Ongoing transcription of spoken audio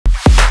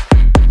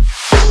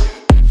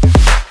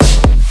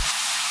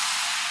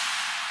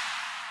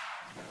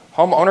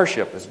Home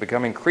ownership has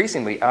become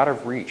increasingly out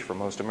of reach for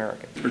most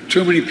Americans. For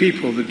too many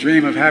people, the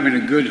dream of having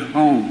a good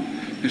home,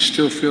 it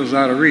still feels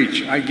out of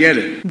reach. I get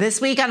it. This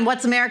week on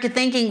What's America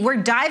Thinking, we're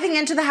diving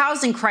into the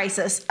housing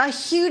crisis, a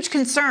huge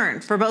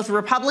concern for both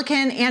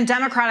Republican and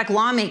Democratic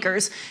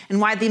lawmakers, and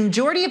why the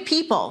majority of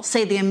people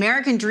say the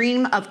American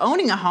dream of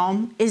owning a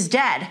home is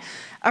dead.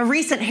 A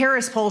recent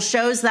Harris poll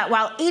shows that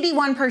while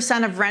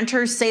 81% of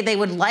renters say they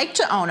would like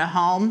to own a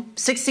home,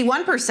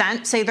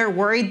 61% say they're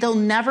worried they'll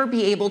never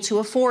be able to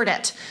afford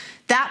it.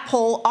 That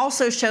poll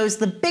also shows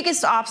the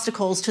biggest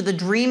obstacles to the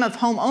dream of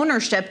home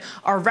ownership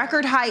are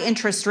record high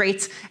interest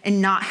rates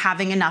and not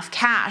having enough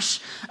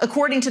cash.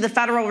 According to the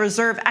Federal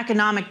Reserve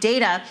economic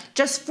data,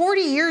 just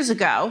 40 years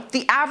ago,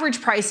 the average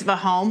price of a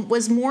home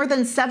was more than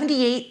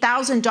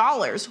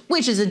 $78,000,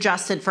 which is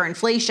adjusted for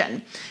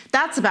inflation.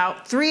 That's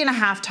about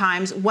 3.5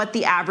 times what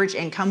the average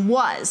income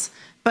was.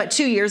 But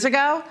 2 years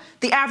ago,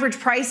 the average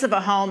price of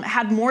a home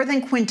had more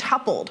than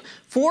quintupled,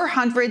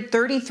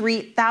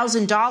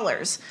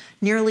 $433,000,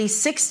 nearly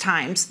 6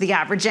 times the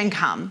average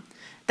income.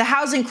 The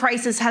housing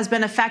crisis has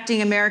been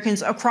affecting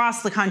Americans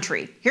across the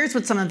country. Here's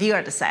what some of you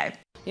had to say.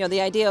 You know, the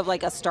idea of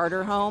like a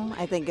starter home,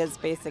 I think, is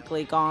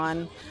basically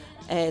gone.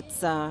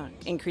 It's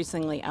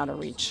increasingly out of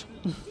reach.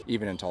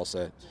 Even in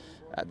Tulsa,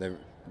 the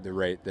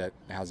rate that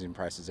housing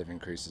prices have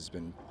increased has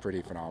been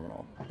pretty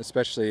phenomenal,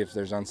 especially if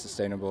there's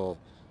unsustainable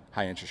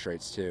high interest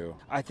rates too.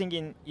 I think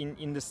in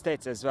the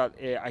States as well,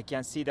 I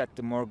can see that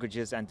the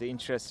mortgages and the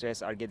interest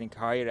rates are getting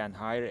higher and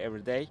higher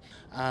every day.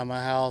 A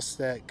house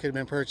that could have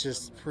been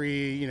purchased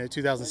pre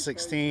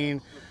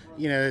 2016,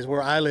 is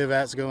where I live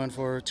at, is going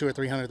for $200,000 or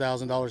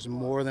 $300,000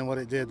 more than what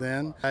it did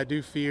then. I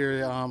do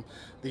fear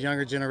the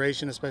younger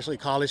generation, especially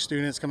college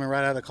students coming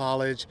right out of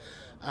college,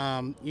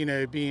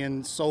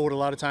 being sold a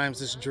lot of times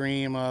this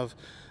dream of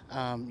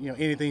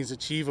anything's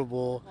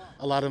achievable.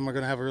 A lot of them are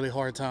going to have a really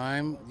hard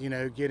time,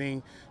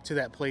 getting to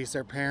that place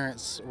their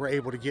parents were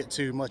able to get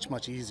to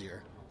much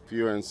easier. If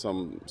you're in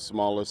some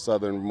smaller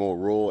southern, more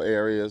rural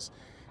areas,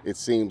 it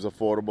seems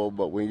affordable,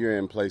 but when you're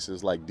in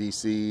places like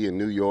DC and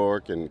New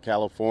York and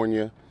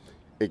California,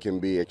 it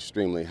can be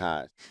extremely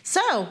high.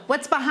 So,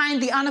 what's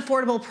behind the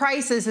unaffordable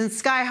prices and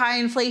sky-high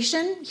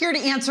inflation? Here to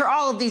answer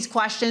all of these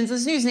questions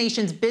is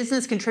NewsNation's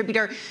business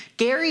contributor,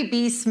 Gary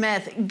B.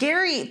 Smith.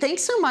 Gary,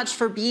 thanks so much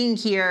for being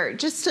here.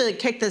 Just to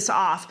kick this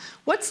off,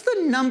 what's the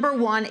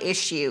 #1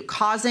 issue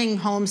causing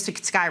homes to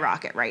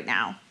skyrocket right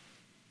now?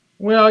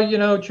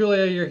 Well,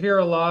 Julia, you hear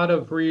a lot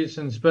of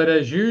reasons, but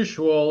as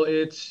usual,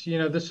 it's,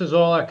 this is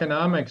all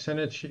economics, and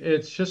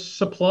it's just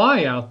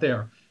supply out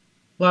there.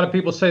 A lot of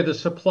people say the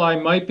supply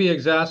might be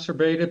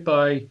exacerbated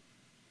by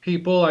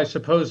people, I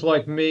suppose,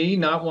 like me,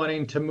 not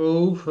wanting to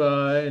move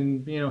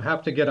and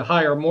have to get a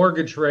higher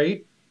mortgage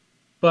rate.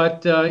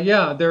 But there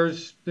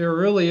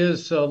really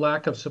is a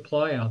lack of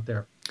supply out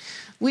there.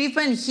 We've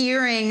been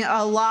hearing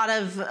a lot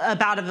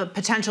about a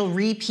potential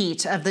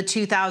repeat of the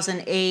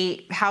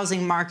 2008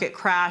 housing market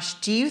crash.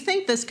 Do you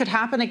think this could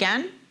happen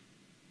again?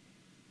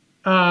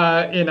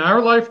 In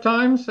our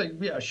lifetimes,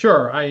 yeah,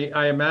 sure,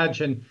 I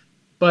imagine.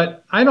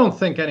 But I don't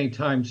think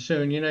anytime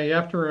soon. You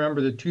have to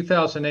remember the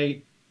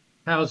 2008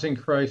 housing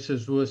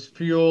crisis was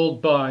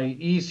fueled by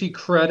easy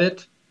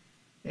credit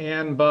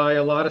and by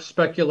a lot of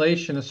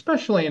speculation,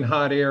 especially in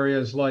hot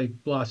areas like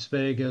Las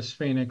Vegas,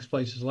 Phoenix,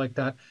 places like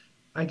that.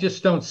 I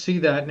just don't see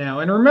that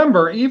now. And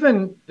remember,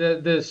 even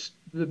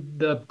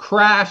the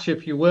crash,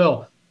 if you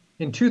will,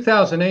 in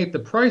 2008, the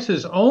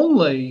prices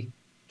only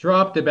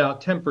dropped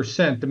about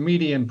 10%, the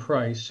median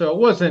price. So it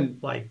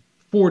wasn't like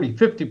 40,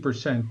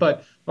 50%,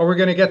 but are we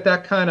going to get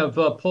that kind of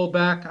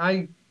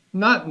pullback?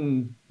 Not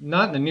in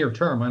the near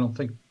term, I don't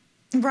think.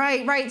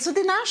 Right. So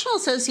the National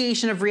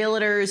Association of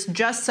Realtors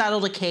just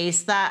settled a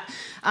case that,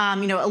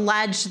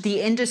 alleged the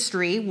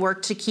industry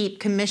worked to keep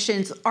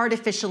commissions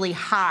artificially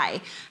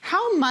high.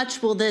 How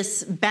much will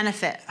this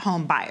benefit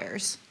home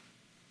buyers?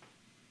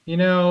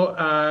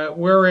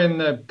 We're in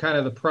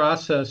the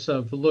process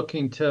of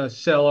looking to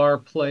sell our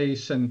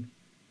place and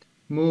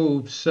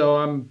move, so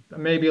I'm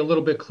maybe a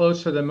little bit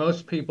closer than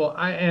most people.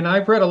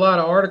 I've read a lot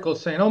of articles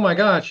saying, oh my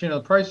gosh,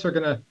 the prices are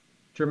going to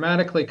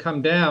dramatically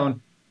come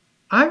down.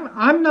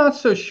 I'm not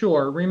so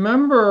sure.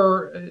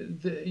 Remember,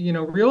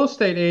 real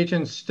estate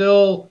agents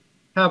still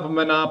have a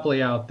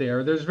monopoly out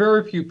there. There's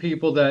very few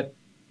people that,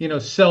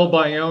 sell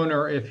by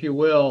owner, if you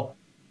will.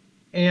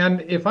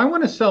 And if I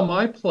want to sell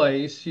my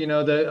place,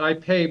 I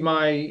pay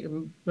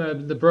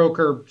the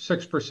broker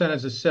 6%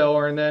 as a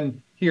seller, and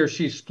then he or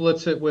she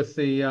splits it with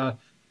the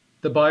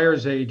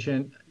buyer's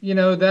agent,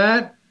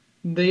 that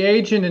the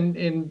agent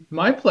in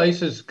my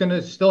place is going to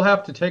still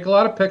have to take a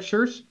lot of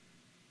pictures,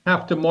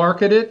 have to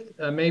market it,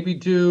 maybe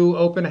do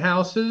open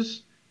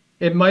houses.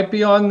 It might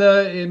be on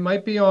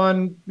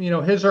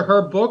his or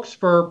her books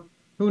for,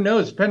 who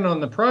knows, depending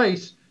on the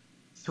price,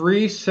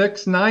 3,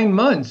 6, 9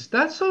 months.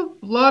 That's a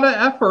lot of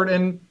effort.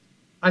 And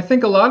I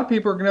think a lot of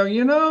people are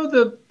going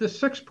to, the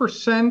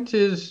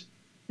 6%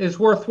 is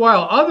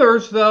worthwhile.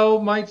 Others, though,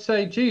 might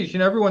say, geez,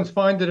 everyone's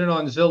finding it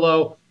on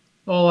Zillow.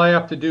 All I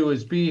have to do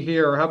is be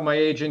here or have my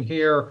agent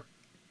here,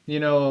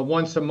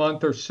 once a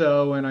month or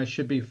so, and I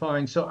should be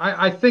fine. So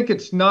I think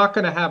it's not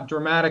going to have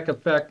dramatic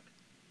effect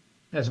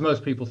as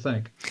most people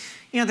think.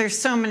 There's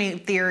so many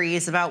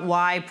theories about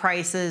why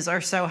prices are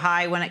so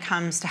high when it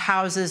comes to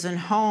houses and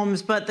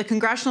homes, but the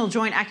Congressional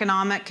Joint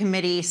Economic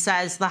Committee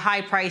says the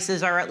high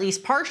prices are at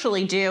least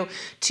partially due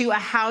to a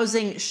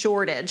housing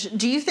shortage.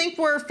 Do you think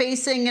we're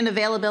facing an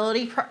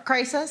availability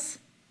crisis?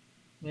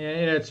 Yeah,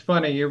 it's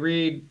funny. You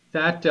read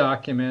that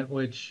document,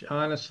 which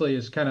honestly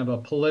is kind of a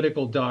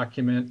political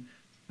document.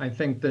 I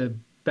think the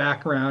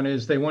background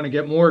is they want to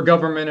get more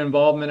government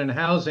involvement in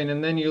housing.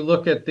 And then you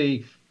look at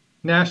the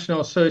National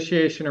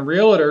Association of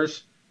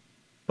Realtors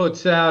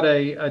puts out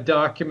a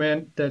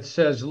document that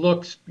says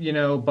looks,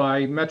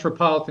 by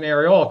metropolitan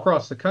area all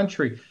across the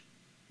country.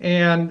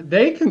 And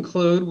they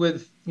conclude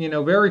with,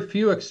 very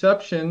few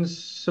exceptions,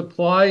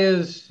 supply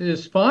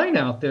is fine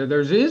out there.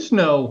 There is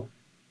no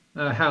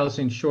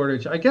housing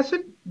shortage. I guess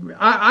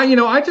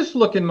I just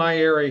look in my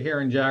area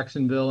here in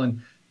Jacksonville,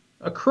 and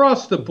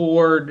across the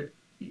board,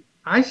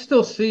 I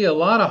still see a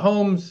lot of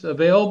homes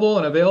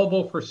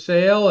available for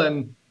sale,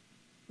 and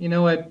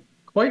at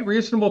quite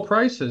reasonable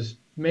prices.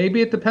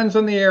 Maybe it depends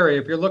on the area.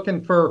 If you're looking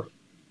for,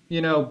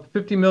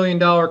 $50 million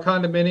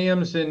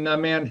condominiums in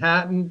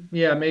Manhattan,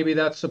 yeah, maybe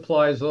that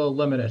supply is a little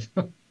limited.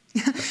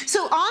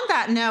 So on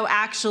that note,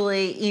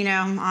 actually,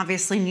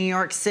 obviously New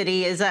York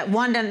City is at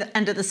one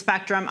end of the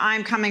spectrum.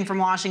 I'm coming from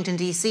Washington,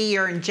 D.C.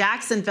 You're in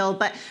Jacksonville.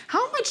 But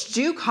how much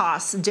do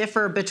costs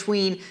differ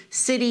between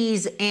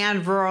cities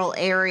and rural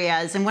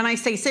areas? And when I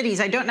say cities,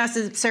 I don't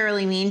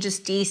necessarily mean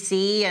just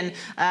D.C. and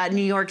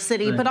New York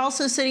City, but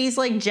also cities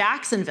like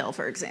Jacksonville,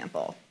 for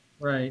example.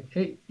 Right.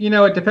 It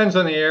depends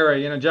on the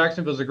area.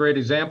 Jacksonville is a great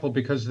example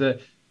because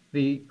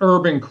the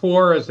urban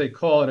core, as they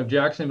call it, of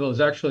Jacksonville is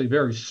actually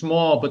very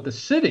small, but the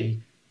city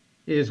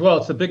is,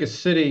 it's the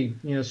biggest city,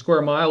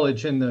 square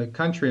mileage in the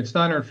country. It's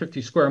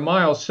 950 square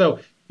miles. So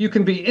you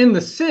can be in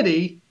the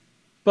city,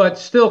 but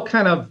still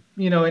kind of,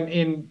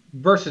 in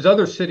versus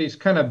other cities,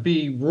 kind of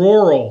be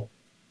rural,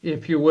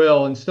 if you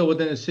will, and still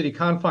within the city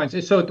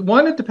confines. So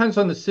one, it depends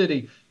on the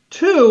city.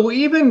 Two,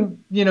 even,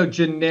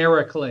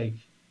 generically,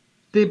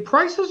 the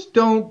prices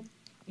don't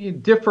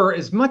differ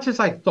as much as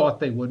I thought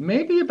they would,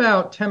 maybe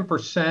about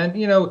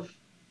 10%,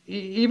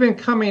 even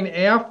coming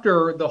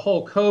after the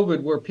whole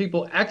COVID where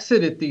people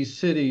exited these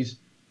cities,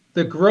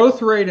 the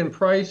growth rate in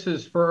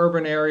prices for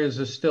urban areas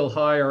is still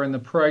higher and the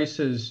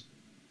prices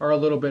are a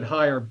little bit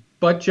higher.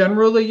 But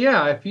generally,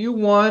 yeah, if you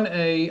want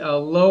a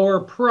lower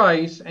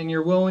price and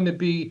you're willing to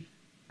be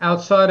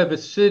outside of a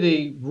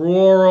city,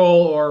 rural,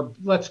 or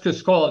let's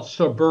just call it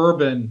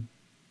suburban,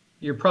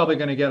 you're probably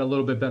going to get a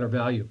little bit better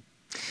value.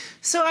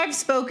 So I've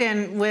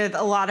spoken with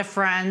a lot of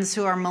friends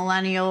who are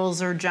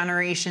millennials or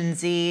Generation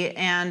Z,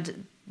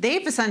 and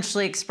they've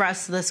essentially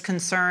expressed this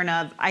concern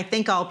of, I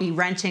think I'll be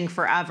renting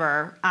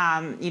forever.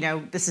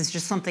 This is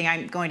just something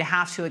I'm going to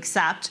have to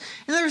accept.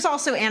 And there's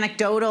also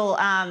anecdotal,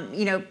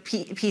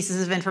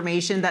 pieces of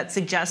information that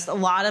suggest a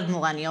lot of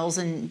millennials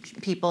and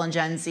people in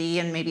Gen Z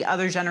and maybe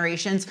other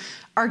generations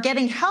are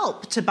getting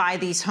help to buy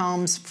these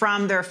homes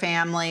from their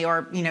family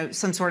or,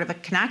 some sort of a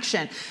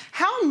connection.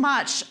 How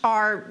much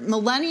are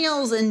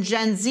millennials and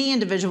Gen Z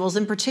individuals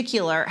in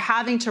particular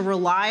having to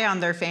rely on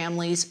their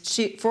families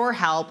for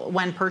help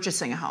when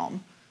purchasing a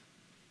home?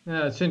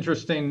 Yeah, it's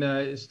interesting.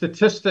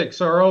 Statistics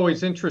are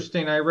always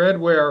interesting. I read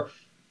where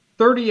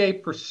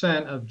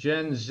 38% of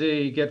Gen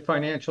Z get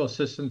financial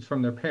assistance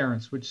from their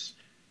parents, which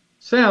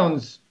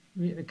sounds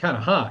kind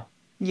of high.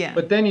 Yeah.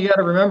 But then you got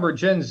to remember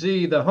Gen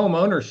Z, the home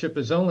ownership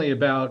is only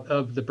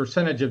of the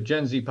percentage of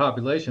Gen Z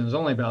population is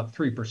only about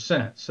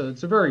 3%. So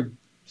it's a very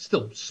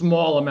still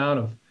small amount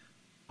of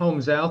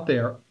homes out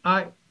there.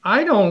 I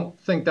don't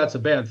think that's a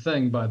bad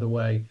thing, by the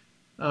way,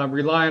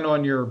 relying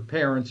on your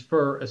parents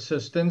for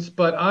assistance.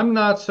 But I'm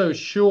not so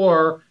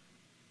sure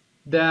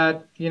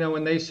that,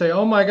 when they say,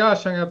 oh my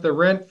gosh, I'm going to have to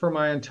rent for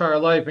my entire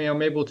life,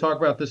 maybe we'll talk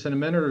about this in a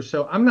minute or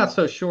so. I'm not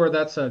so sure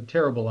that's a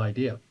terrible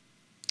idea.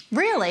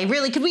 Really?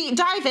 Could we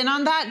dive in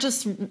on that?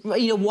 Just,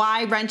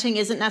 why renting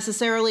isn't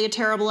necessarily a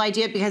terrible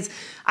idea? Because,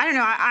 I don't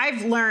know,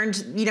 I've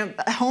learned,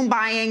 home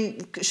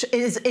buying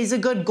is a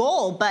good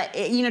goal, but,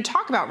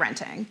 talk about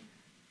renting.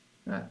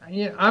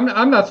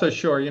 I'm not so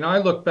sure. I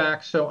look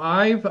back, so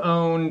I've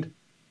owned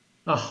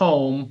a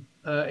home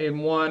in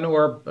one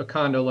or a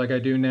condo like I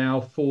do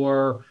now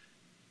for,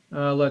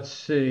 let's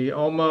see,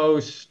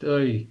 almost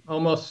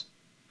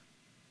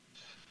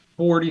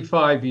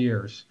 45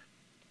 years.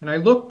 And I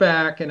look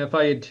back, and if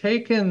I had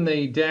taken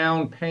the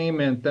down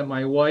payment that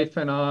my wife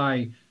and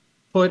I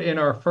put in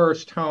our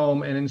first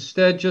home and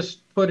instead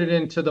just put it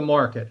into the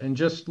market and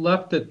just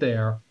left it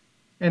there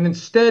and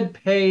instead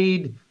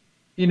paid,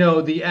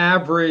 the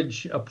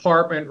average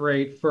apartment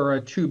rate for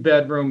a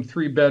 2-bedroom,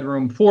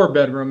 3-bedroom,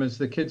 4-bedroom as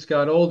the kids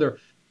got older,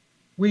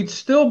 we'd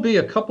still be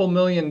a couple $1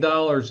 million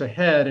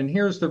ahead. And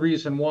here's the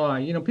reason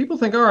why. People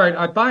think, all right,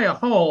 I buy a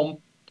home,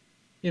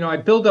 I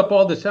build up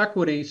all this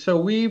equity. So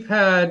we've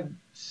had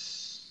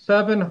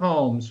 7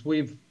 homes.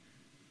 We've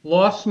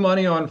lost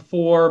money on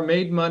 4,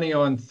 made money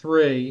on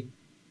 3.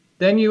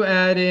 Then you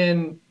add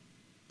in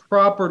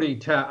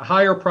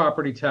higher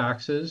property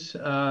taxes,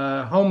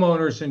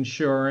 homeowners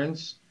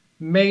insurance,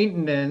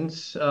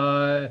 maintenance,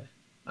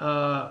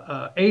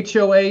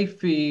 HOA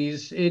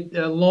fees,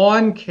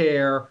 lawn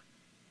care.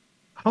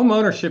 Home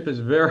ownership is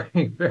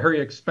very, very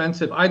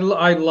expensive. I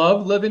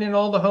love living in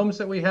all the homes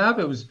that we have.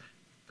 It was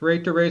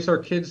great to raise our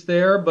kids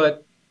there,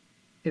 but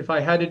if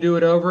I had to do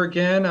it over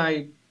again,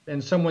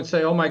 and someone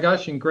say, "Oh my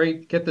gosh, you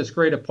can get this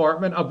great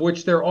apartment," of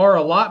which there are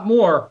a lot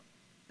more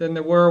than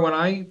there were when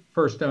I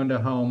first owned a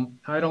home,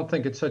 I don't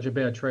think it's such a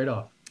bad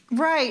trade-off.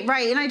 Right,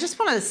 right. And I just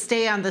want to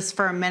stay on this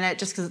for a minute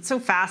just because it's so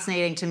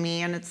fascinating to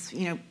me, and it's,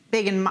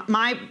 big in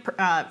my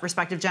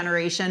respective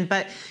generation.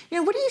 But,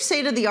 what do you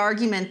say to the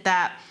argument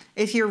that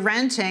if you're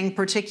renting,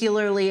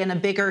 particularly in a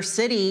bigger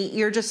city,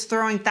 you're just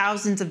throwing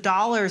thousands of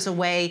dollars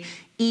away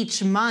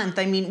each month?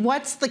 I mean,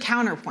 what's the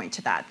counterpoint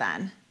to that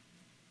then?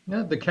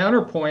 Yeah, the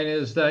counterpoint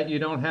is that you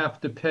don't have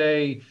to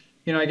pay,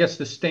 I guess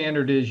the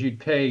standard is you'd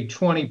pay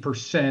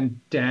 20%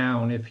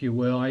 down, if you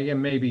will.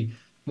 Maybe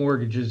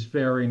mortgages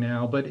vary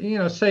now, but,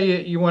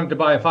 say you wanted to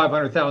buy a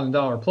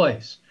 $500,000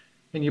 place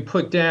and you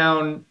put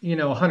down,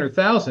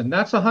 $100,000,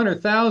 that's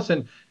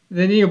 $100,000.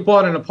 Then you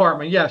bought an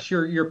apartment. Yes,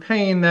 you're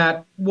paying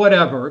that,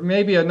 whatever.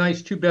 Maybe a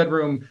nice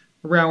 2-bedroom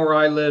around where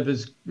I live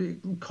is,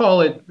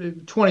 call it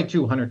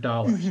 $2,200.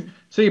 Mm-hmm.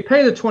 So you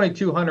pay the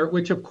 $2,200,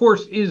 which of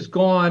course is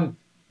gone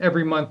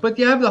every month, but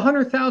you have the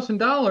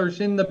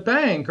 $100,000 in the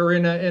bank or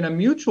in a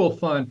mutual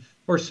fund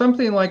or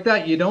something like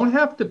that. You don't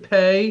have to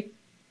pay,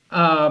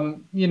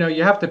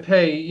 you have to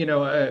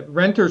pay,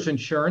 renter's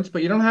insurance,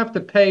 but you don't have to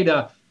pay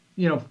to,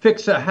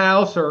 fix a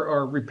house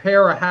or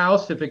repair a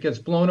house if it gets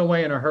blown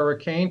away in a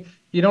hurricane.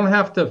 You don't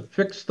have to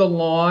fix the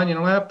lawn. You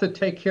don't have to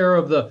take care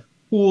of the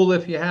pool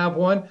if you have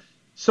one.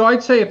 So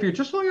I'd say if you're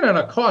just looking at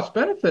a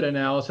cost-benefit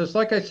analysis,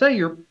 like I say,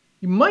 you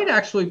might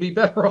actually be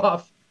better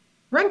off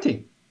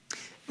renting.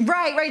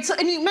 Right, right. So,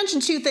 and you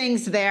mentioned two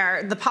things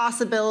there, the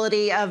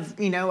possibility of,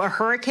 a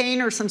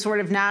hurricane or some sort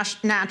of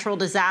natural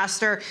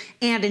disaster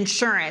and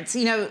insurance.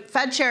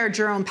 Fed Chair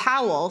Jerome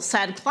Powell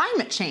said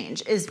climate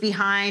change is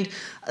behind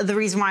the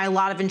reason why a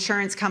lot of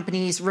insurance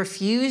companies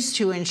refuse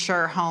to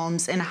insure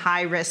homes in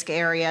high-risk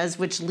areas,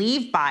 which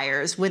leave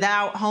buyers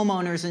without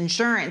homeowners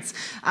insurance,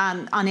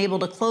 unable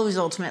to close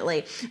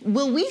ultimately.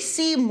 Will we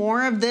see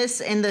more of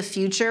this in the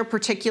future,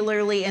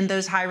 particularly in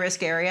those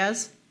high-risk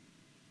areas?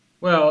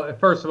 Well,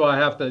 first of all, I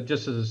have to,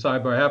 just as a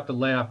sidebar, I have to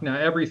laugh. Now,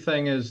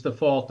 everything is the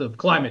fault of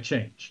climate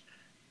change.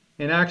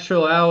 In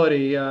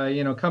actuality,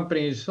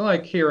 companies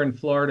like here in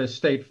Florida,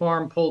 State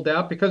Farm pulled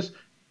out because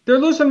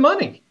they're losing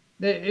money.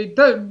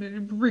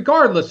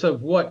 Regardless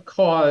of what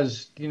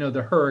caused,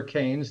 the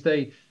hurricanes,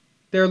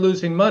 they're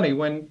losing money.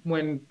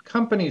 When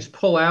companies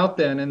pull out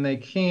then and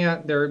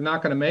they're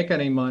not going to make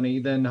any money,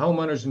 then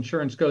homeowners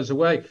insurance goes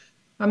away.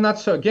 I'm not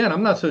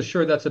so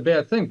sure that's a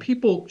bad thing.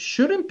 People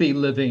shouldn't be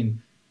living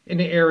in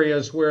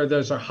areas where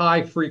there's a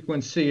high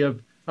frequency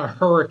of a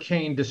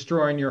hurricane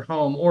destroying your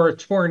home or a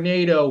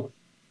tornado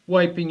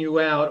wiping you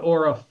out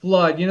or a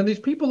flood.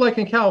 These people like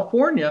in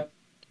California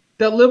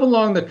that live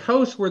along the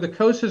coast where the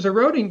coast is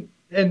eroding,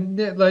 and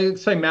like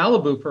say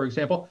Malibu, for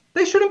example,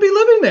 they shouldn't be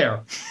living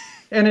there.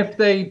 And if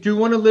they do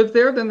want to live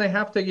there, then they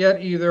have to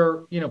get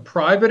either,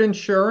 private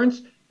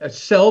insurance, a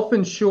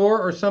self-insure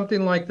or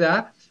something like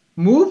that,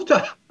 move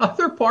to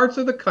other parts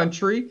of the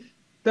country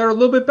that are a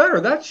little bit better.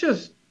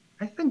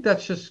 I think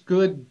that's just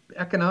good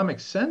economic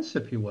sense,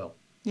 if you will.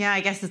 Yeah,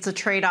 I guess it's a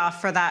trade-off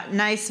for that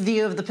nice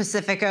view of the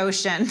Pacific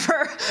Ocean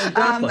for,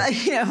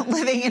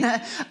 living in a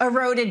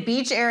eroded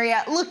beach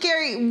area. Look,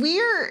 Gary,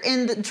 we're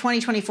in the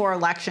 2024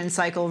 election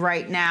cycle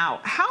right now.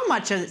 How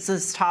much is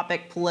this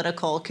topic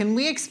political? Can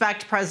we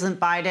expect President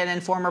Biden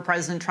and former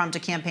President Trump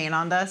to campaign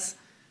on this?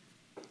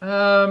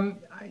 I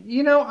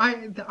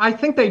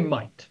think they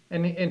might.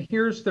 And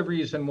here's the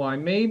reason why.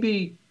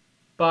 Maybe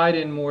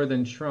Biden more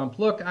than Trump.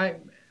 Look,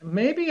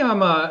 maybe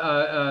I'm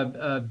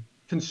a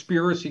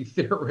conspiracy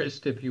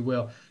theorist, if you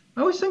will.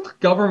 I always think the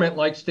government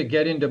likes to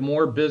get into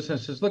more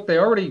businesses. Look, they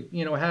already,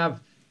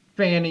 have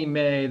Fannie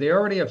Mae. They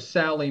already have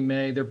Sallie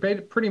Mae. They're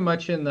pretty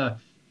much in the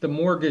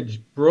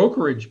mortgage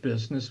brokerage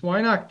business.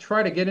 Why not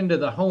try to get into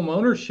the home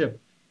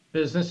ownership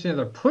business?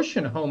 They're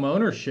pushing home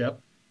ownership.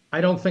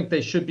 I don't think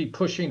they should be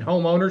pushing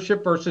home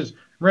ownership versus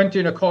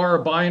renting a car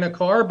or buying a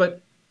car,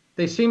 but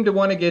they seem to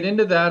want to get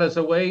into that as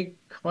a way,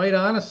 quite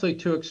honestly,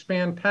 to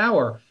expand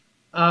power.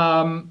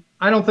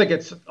 I don't think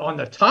it's on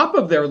the top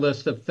of their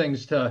list of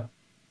things to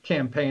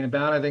campaign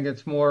about. I think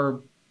it's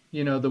more,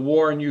 the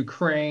war in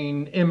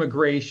Ukraine,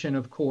 immigration,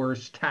 of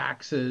course,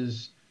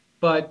 taxes,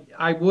 but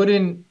I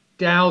wouldn't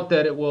doubt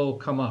that it will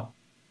come up.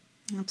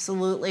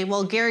 Absolutely.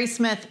 Well, Gary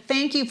Smith,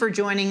 thank you for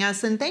joining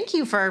us, and thank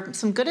you for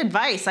some good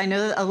advice. I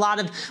know that a lot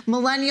of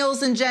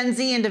millennials and Gen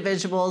Z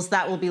individuals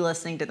that will be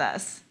listening to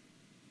this.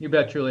 You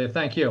bet, Julia.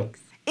 Thank you. Thanks.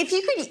 If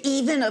you could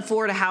even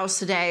afford a house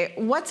today,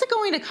 what's it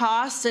going to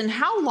cost and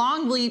how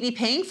long will you be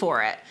paying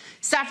for it?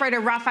 Staff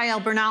writer Rafael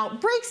Bernal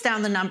breaks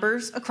down the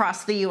numbers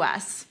across the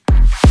U.S.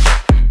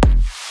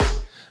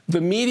 The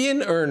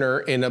median earner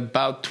in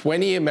about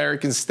 20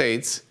 American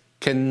states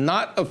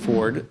cannot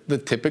afford the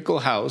typical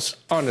house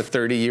on a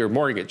 30-year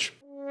mortgage.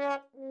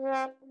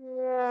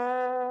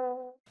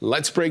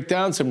 Let's break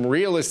down some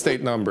real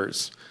estate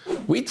numbers.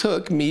 We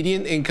took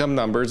median income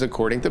numbers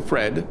according to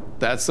Fred,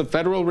 that's the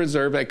Federal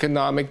Reserve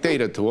Economic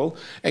Data Tool,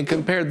 and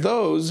compared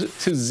those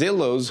to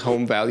Zillow's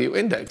Home Value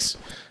Index.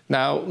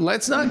 Now,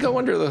 let's not go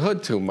under the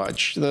hood too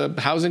much. The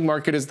housing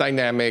market is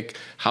dynamic,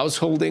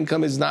 household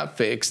income is not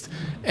fixed,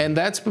 and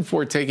that's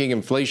before taking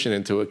inflation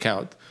into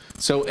account.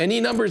 So any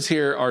numbers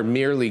here are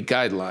merely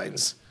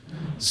guidelines.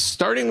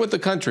 Starting with the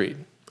country,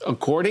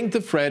 according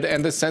to Fred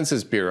and the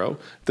Census Bureau,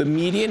 the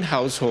median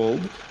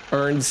household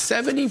earned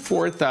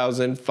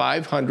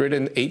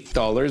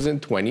 $74,508 in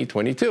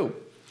 2022.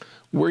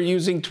 We're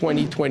using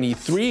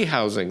 2023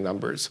 housing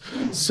numbers.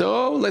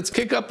 So let's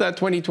kick up that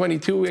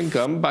 2022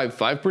 income by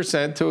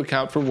 5% to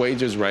account for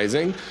wages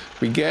rising.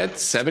 We get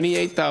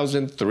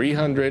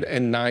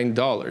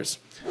 $78,309.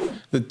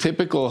 The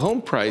typical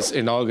home price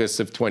in August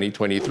of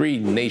 2023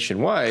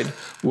 nationwide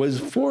was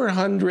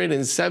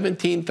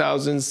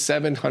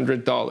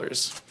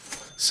 $417,700.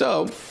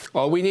 So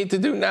all we need to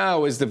do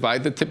now is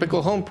divide the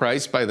typical home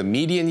price by the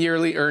median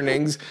yearly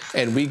earnings,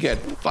 and we get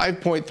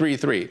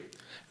 5.33.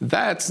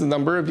 That's the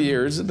number of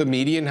years the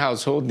median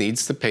household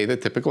needs to pay the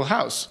typical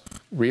house.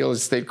 Real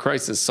estate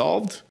crisis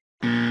solved?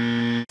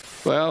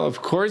 Well,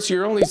 of course,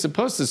 you're only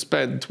supposed to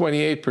spend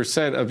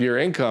 28% of your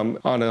income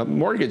on a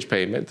mortgage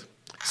payment.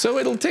 So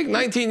it'll take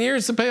 19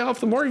 years to pay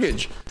off the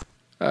mortgage.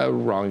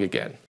 Wrong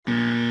again.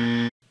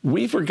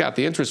 We forgot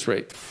the interest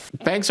rate.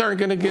 Banks aren't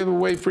going to give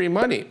away free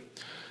money.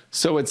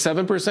 So at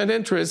 7%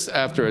 interest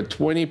after a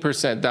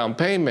 20% down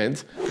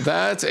payment,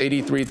 that's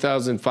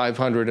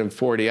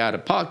 $83,540 out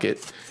of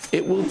pocket.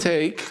 It will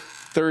take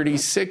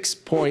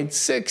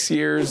 36.6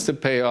 years to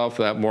pay off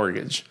that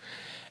mortgage.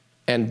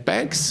 And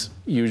banks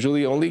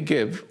usually only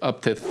give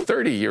up to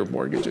 30-year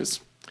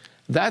mortgages.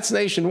 That's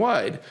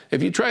nationwide.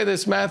 If you try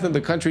this math in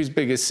the country's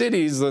biggest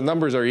cities, the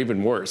numbers are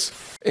even worse.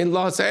 In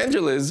Los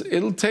Angeles,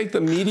 it'll take the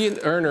median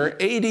earner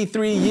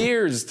 83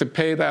 years to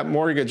pay that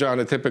mortgage on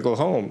a typical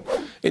home.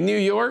 In New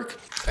York,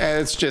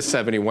 it's just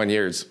 71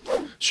 years.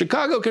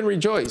 Chicago can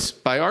rejoice.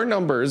 By our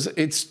numbers,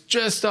 it's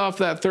just off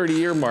that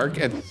 30-year mark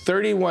at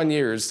 31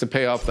 years to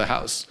pay off the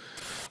house.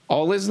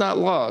 All is not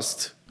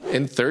lost.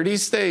 In 30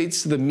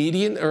 states, the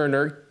median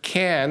earner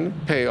can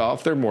pay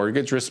off their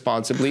mortgage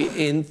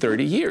responsibly in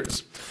 30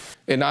 years.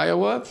 In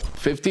Iowa,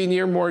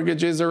 15-year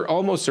mortgages are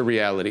almost a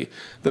reality.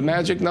 The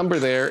magic number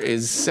there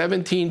is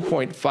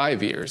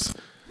 17.5 years.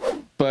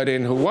 But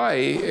in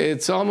Hawaii,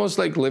 it's almost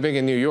like living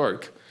in New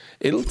York.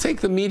 It'll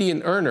take the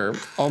median earner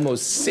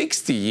almost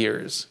 60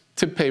 years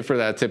to pay for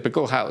that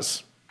typical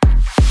house.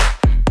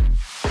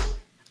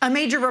 A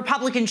major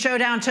Republican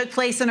showdown took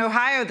place in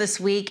Ohio this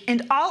week,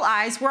 and all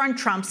eyes were on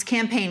Trump's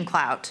campaign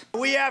clout.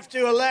 We have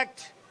to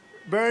elect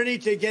Bernie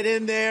to get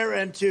in there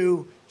and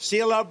to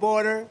seal our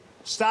border,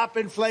 stop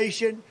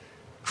inflation,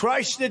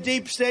 crush the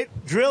deep state,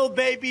 drill,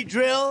 baby,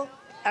 drill,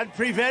 and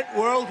prevent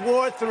World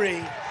War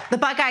III. The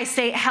Buckeye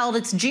State held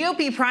its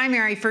GOP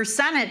primary for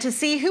Senate to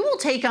see who will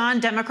take on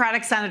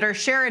Democratic Senator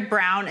Sherrod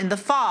Brown in the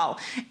fall.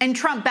 And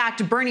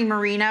Trump-backed Bernie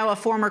Moreno, a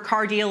former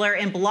car dealer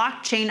and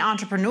blockchain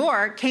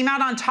entrepreneur, came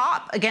out on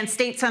top against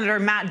State Senator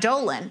Matt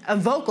Dolan, a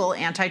vocal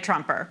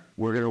anti-Trumper.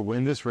 We're going to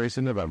win this race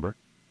in November.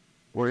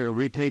 We're going to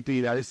retake the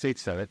United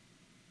States Senate.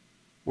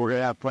 We're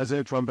going to have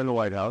President Trump in the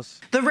White House.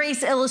 The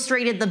race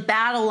illustrated the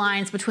battle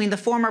lines between the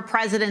former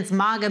president's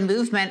MAGA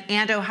movement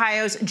and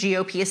Ohio's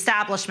GOP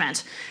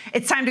establishment.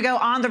 It's time to go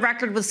on the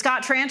record with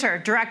Scott Tranter,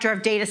 Director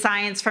of Data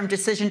Science from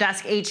Decision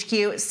Desk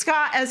HQ.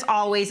 Scott, as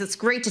always, it's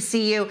great to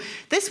see you.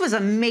 This was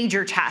a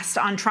major test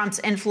on Trump's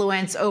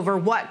influence over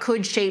what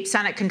could shape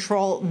Senate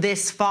control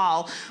this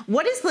fall.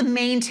 What is the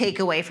main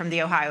takeaway from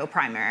the Ohio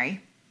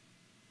primary?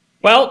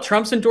 Well,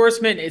 Trump's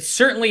endorsement, it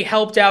certainly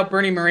helped out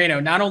Bernie Moreno.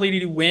 Not only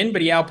did he win,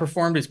 but he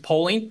outperformed his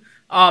polling.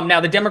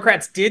 Now, the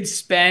Democrats did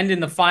spend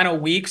in the final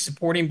week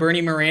supporting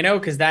Bernie Moreno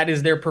because that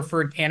is their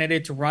preferred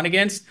candidate to run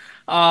against.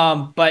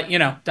 But, you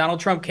know,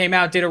 Donald Trump came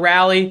out, did a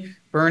rally.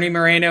 Bernie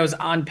Moreno is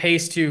on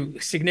pace to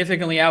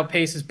significantly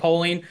outpace his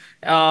polling.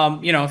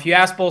 You know, if you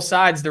ask both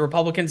sides, the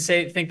Republicans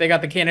think they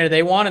got the candidate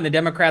they want, and the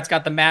Democrats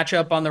got the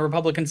matchup on the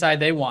Republican side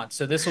they want.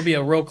 So this will be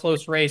a real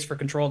close race for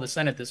control of the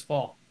Senate this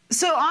fall.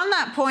 So on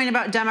that point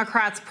about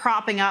Democrats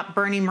propping up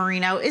Bernie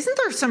Moreno, isn't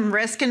there some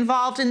risk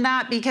involved in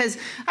that? Because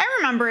I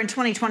remember in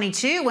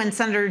 2022 when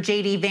Senator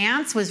J.D.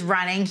 Vance was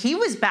running, he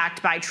was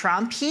backed by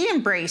Trump. He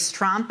embraced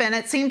Trump, and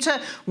it seemed to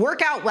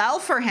work out well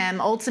for him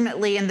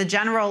ultimately in the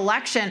general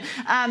election.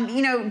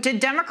 You know,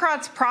 did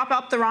Democrats prop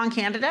up the wrong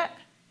candidate?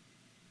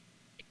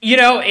 You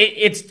know,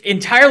 it's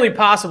entirely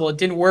possible. It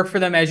didn't work for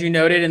them, as you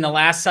noted, in the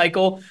last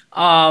cycle.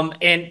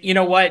 And you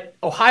know what?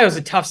 Ohio is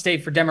a tough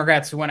state for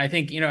Democrats to win. I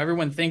think, you know,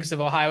 everyone thinks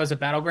of Ohio as a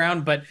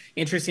battleground, but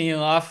interestingly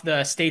enough,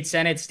 the state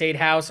Senate, state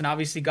House, and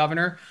obviously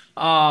governor,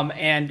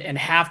 and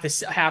half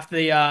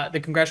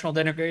the congressional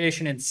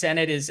delegation and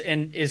Senate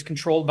is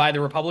controlled by the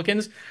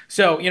Republicans.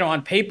 So, you know,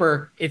 on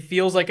paper, it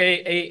feels like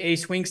a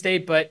swing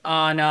state, but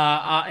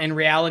in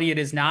reality, it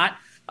is not.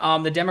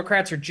 The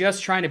Democrats are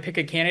just trying to pick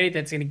a candidate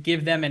that's going to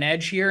give them an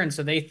edge here, and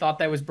so they thought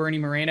that was Bernie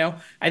Moreno.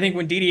 I think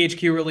when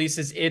DDHQ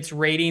releases its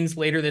ratings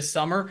later this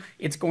summer,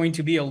 it's going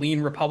to be a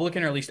lean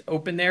Republican, or at least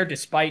open there,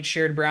 despite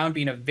Sherrod Brown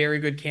being a very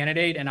good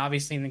candidate and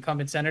obviously an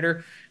incumbent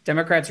senator.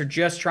 Democrats are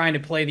just trying to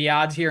play the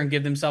odds here and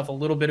give themselves a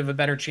little bit of a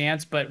better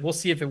chance, but we'll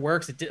see if it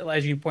works.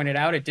 As you pointed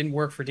out, it didn't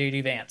work for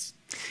J.D. Vance.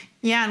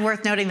 Yeah, and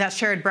worth noting that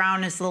Sherrod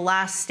Brown is the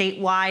last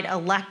statewide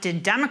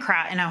elected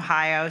Democrat in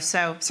Ohio,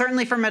 so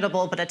certainly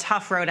formidable, but a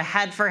tough road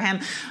ahead for him.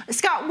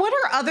 Scott, what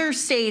are other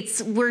states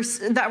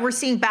that we're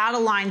seeing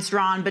battle lines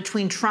drawn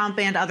between Trump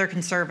and other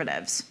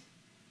conservatives?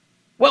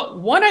 Well,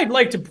 one I'd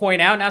like to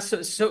point out, not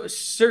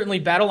certainly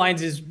battle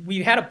lines, is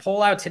we had a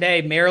poll out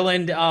today.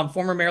 Maryland,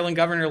 former Maryland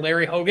Governor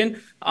Larry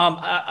Hogan,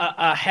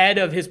 ahead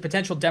of his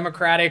potential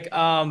Democratic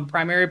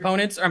primary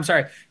opponents. Or, I'm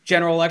sorry,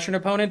 general election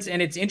opponents.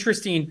 And it's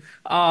interesting.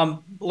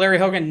 Larry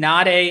Hogan,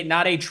 not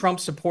a Trump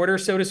supporter,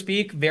 so to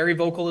speak, very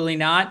vocally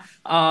not.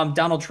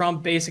 Donald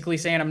Trump basically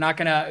saying, I'm not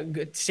going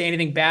to say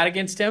anything bad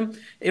against him.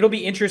 It'll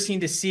be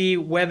interesting to see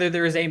whether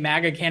there is a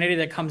MAGA candidate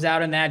that comes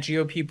out in that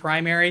GOP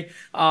primary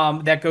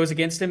that goes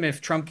against him. If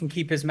Trump can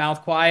keep his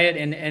mouth quiet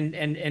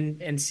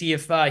and see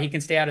if he can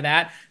stay out of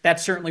that.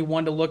 That's certainly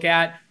one to look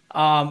at.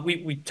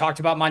 We talked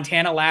about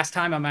Montana last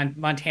time. I'm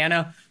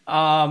Montana.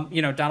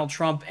 Donald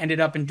Trump ended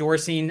up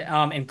endorsing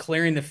and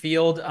clearing the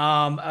field,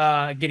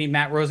 getting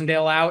Matt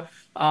Rosendale out.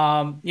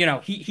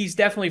 He's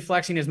definitely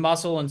flexing his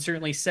muscle and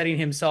certainly setting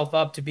himself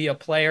up to be a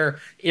player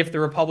if the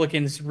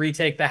Republicans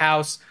keep the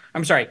House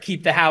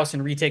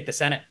and retake the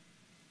Senate.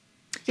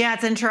 Yeah,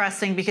 it's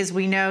interesting because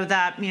we know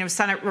that,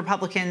 Senate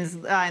Republicans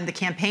in the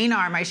campaign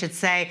arm, I should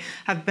say,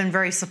 have been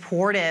very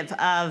supportive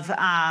of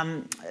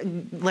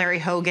Larry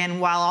Hogan,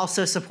 while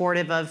also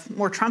supportive of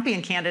more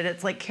Trumpian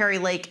candidates like Kari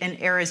Lake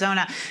in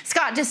Arizona.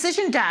 Scott,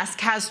 Decision Desk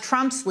has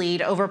Trump's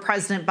lead over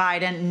President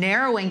Biden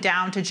narrowing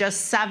down to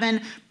just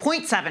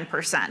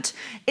 7.7%.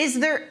 Is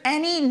there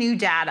any new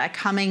data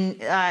coming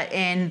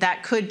in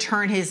that could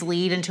turn his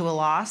lead into a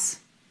loss?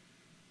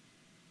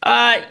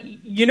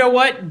 You know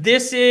what?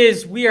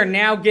 We are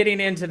now getting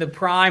into the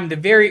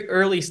very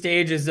early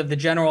stages of the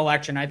general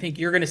election. I think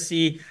you're going to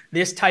see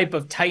this type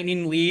of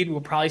tightening lead.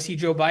 We'll probably see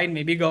Joe Biden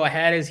maybe go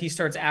ahead as he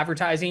starts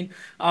advertising.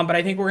 But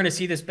I think we're going to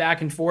see this back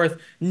and forth.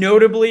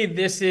 Notably,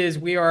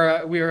 we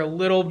are a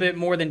little bit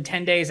more than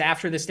 10 days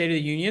after the State of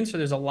the Union. So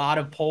there's a lot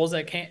of polls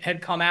that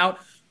had come out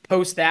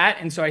post that.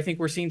 And so I think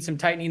we're seeing some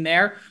tightening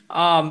there.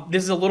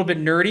 This is a little bit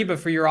nerdy, but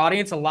for your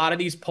audience, a lot of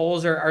these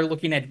polls are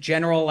looking at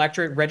general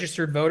electorate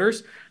registered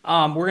voters.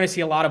 We're going to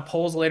see a lot of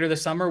polls later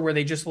this summer where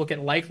they just look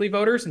at likely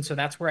voters. And so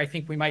that's where I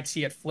think we might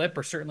see it flip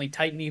or certainly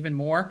tighten even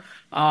more.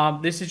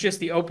 This is just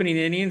the opening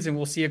innings, and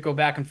we'll see it go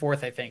back and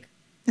forth, I think.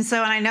 And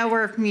I know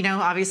we're,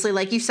 obviously,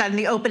 like you said, in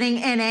the opening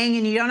inning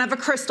and you don't have a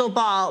crystal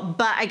ball,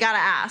 but I got to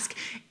ask,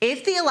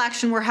 if the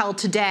election were held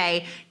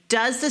today,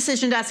 does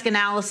Decision Desk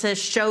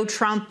analysis show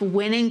Trump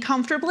winning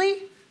comfortably?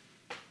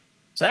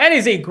 So that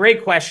is a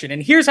great question.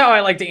 And here's how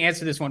I like to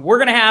answer this one. We're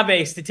going to have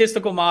a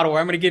statistical model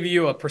where I'm going to give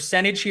you a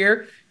percentage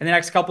here in the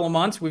next couple of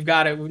months. We've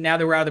got it now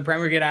that we're out of the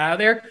primary, get out of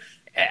there.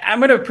 I'm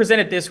going to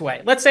present it this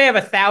way. Let's say I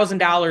have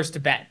 $1,000 to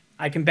bet.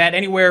 I can bet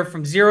anywhere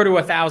from $0 to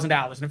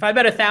 $1,000. And if I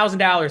bet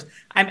 $1,000,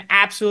 I'm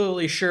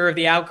absolutely sure of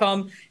the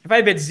outcome. If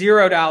I bet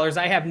 $0,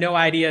 I have no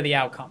idea the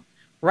outcome.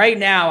 Right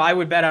now, I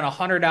would bet on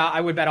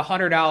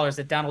 $100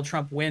 that Donald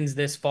Trump wins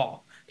this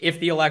fall.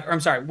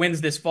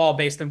 Wins this fall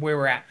based on where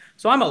we're at.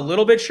 So I'm a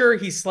little bit sure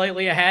he's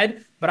slightly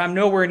ahead, but I'm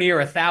nowhere near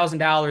 $1,000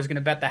 going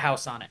to bet the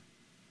house on it.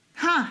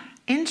 Huh.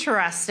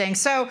 Interesting.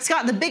 So,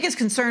 Scott, the biggest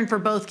concern for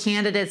both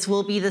candidates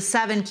will be the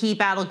 7 key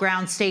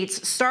battleground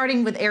states,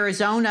 starting with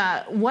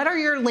Arizona. What are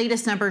your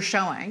latest numbers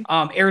showing?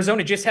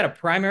 Arizona just had a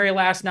primary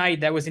last night.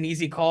 That was an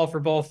easy call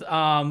for both Joe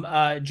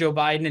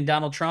Biden and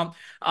Donald Trump.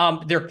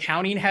 Their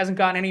counting hasn't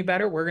gotten any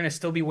better. We're going to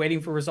still be waiting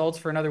for results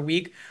for another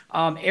week.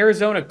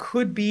 Arizona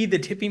could be the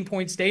tipping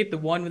point state, the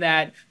one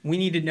that we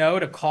need to know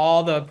to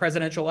call the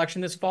presidential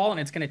election this fall, and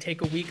it's going to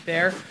take a week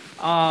there.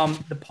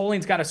 The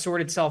polling's got to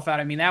sort itself out.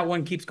 I mean, that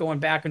one keeps going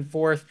back and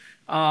forth.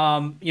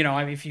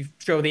 If you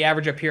show the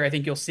average up here, I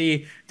think you'll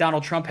see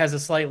Donald Trump has a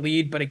slight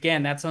lead. But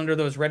again, that's under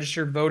those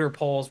registered voter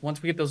polls.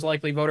 Once we get those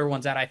likely voter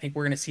ones out, I think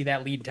we're going to see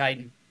that lead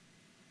tighten.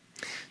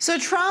 So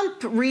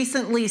Trump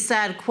recently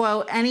said,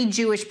 quote, any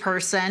Jewish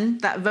person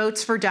that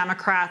votes for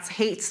Democrats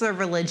hates their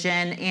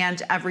religion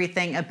and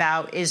everything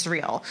about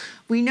Israel.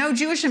 We know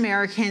Jewish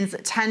Americans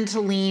tend to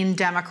lean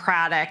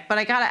Democratic, but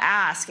I got to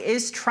ask,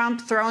 is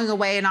Trump throwing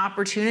away an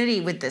opportunity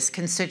with this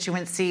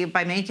constituency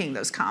by making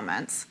those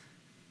comments?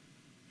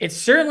 It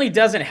certainly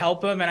doesn't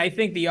help him. And I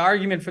think the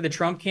argument for the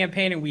Trump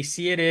campaign, and we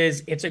see it,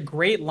 is it's a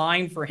great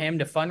line for him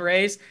to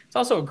fundraise. It's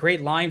also a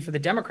great line for the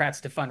Democrats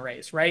to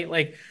fundraise, right?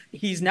 Like,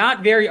 he's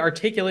not very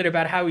articulate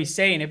about how he's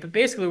saying it, but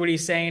basically what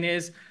he's saying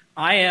is,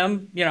 I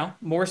am,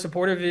 more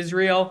supportive of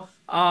Israel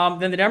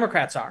than the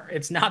Democrats are.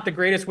 It's not the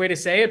greatest way to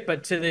say it,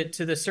 but to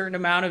the certain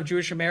amount of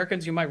Jewish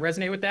Americans who might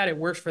resonate with that, it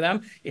works for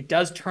them. It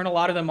does turn a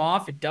lot of them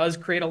off. It does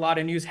create a lot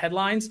of news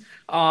headlines.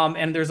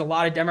 And there's a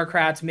lot of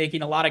Democrats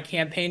making a lot of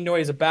campaign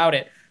noise about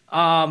it.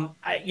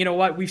 You know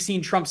what? We've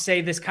seen Trump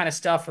say this kind of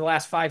stuff for the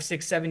last 5,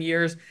 6, 7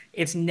 years.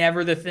 It's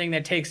never the thing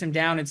that takes him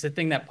down. It's the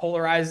thing that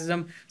polarizes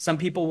him. Some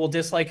people will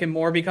dislike him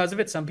more because of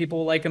it. Some people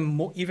will like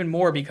him even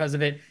more because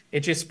of it.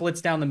 It just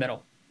splits down the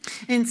middle.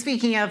 And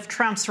speaking of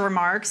Trump's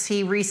remarks,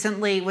 he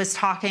recently was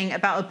talking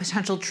about a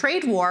potential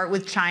trade war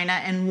with China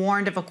and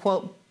warned of a,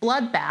 quote,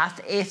 bloodbath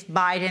if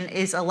Biden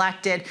is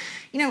elected.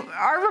 You know,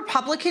 are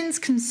Republicans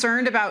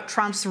concerned about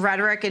Trump's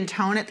rhetoric and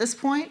tone at this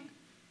point?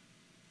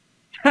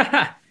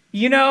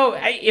 You know,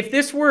 if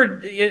this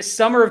were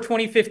summer of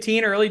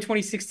 2015, early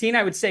 2016,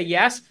 I would say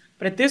yes.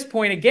 But at this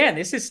point, again,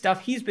 this is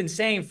stuff he's been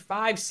saying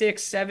 5,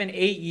 6, 7,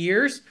 8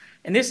 years.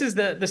 And this is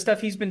the stuff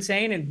he's been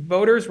saying, and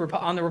voters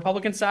on the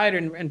Republican side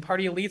and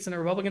party elites on the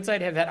Republican side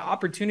have had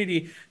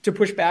opportunity to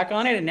push back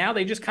on it, and now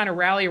they just kind of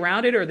rally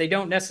around it, or they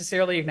don't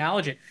necessarily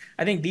acknowledge it.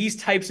 I think these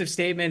types of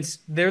statements,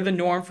 they're the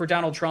norm for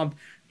Donald Trump.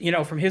 You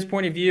know, from his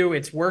point of view,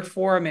 it's worked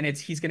for him, and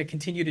he's going to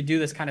continue to do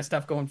this kind of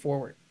stuff going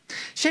forward.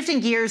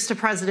 Shifting gears to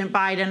President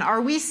Biden, are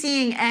we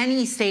seeing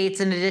any states,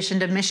 in addition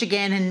to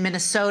Michigan and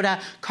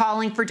Minnesota,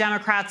 calling for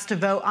Democrats to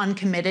vote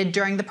uncommitted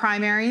during the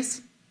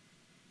primaries?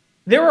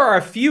 There are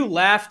a few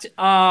left.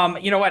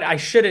 You know what? I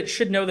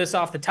should know this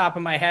off the top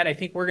of my head. I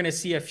think we're going to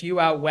see a few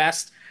out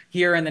west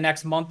here in the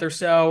next month or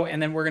so,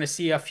 and then we're going to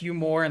see a few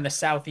more in the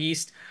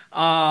southeast.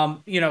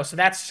 You know, so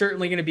that's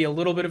certainly going to be a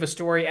little bit of a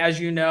story. As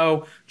you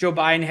know, Joe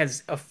Biden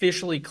has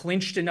officially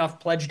clinched enough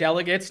pledged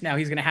delegates. Now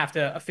he's going to have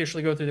to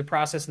officially go through the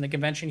process in the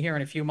convention here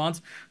in a few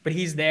months, but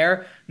he's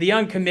there. The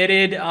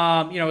uncommitted, you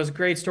know, was a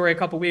great story a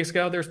couple weeks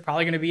ago. There's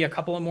probably going to be a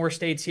couple of more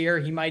states here.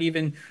 He might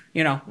even,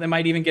 you know, they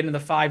might even get into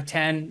the 5,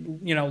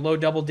 10, you know, low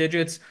double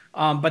digits.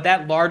 But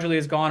that largely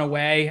has gone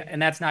away, and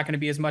that's not going to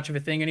be as much of a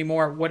thing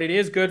anymore. What it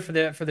is good for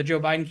the Joe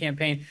Biden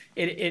campaign,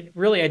 it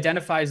really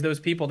identifies those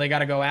people they got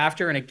to go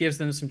after, and it gives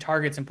them some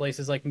targets in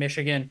places like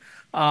Michigan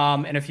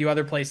and a few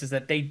other places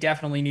that they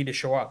definitely need to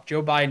show up.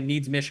 Joe Biden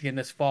needs Michigan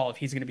this fall if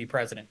he's going to be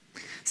president.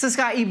 So,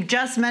 Scott, you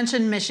just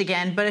mentioned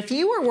Michigan, but if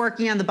you were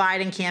working on the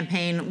Biden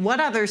campaign, what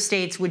other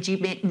states would you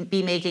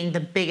be making the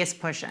biggest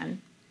push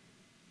in?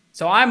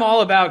 So I'm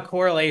all about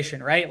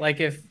correlation, right? Like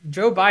if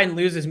Joe Biden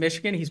loses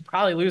Michigan, he's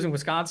probably losing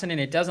Wisconsin,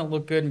 and it doesn't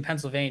look good in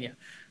Pennsylvania,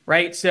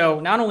 right? So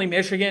not only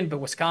Michigan, but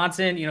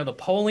Wisconsin, you know, the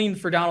polling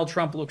for Donald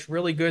Trump looks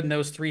really good in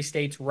those 3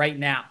 states right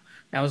now.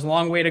 Now, there's a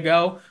long way to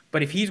go,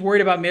 but if he's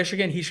worried about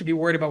Michigan, he should be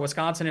worried about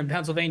Wisconsin and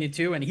Pennsylvania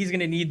too, and he's going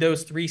to need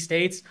those 3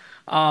 states,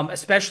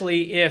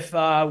 especially if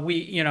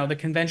you know, the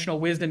conventional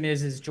wisdom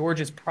is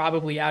Georgia's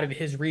probably out of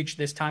his reach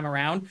this time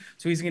around,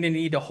 so he's going to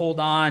need to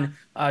hold on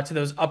to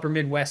those upper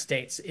Midwest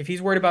states. If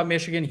he's worried about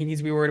Michigan, he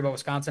needs to be worried about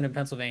Wisconsin and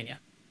Pennsylvania.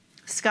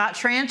 Scott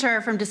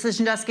Tranter from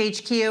Decision Desk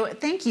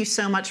HQ, thank you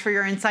so much for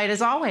your insight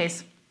as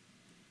always.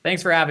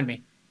 Thanks for having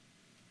me.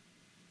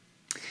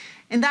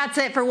 And that's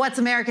it for What's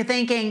America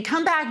Thinking.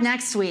 Come back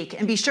next week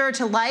and be sure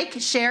to like,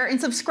 share,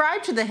 and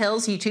subscribe to The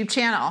Hill's YouTube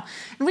channel.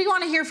 And we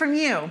want to hear from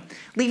you.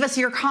 Leave us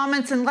your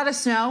comments and let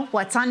us know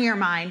what's on your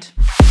mind.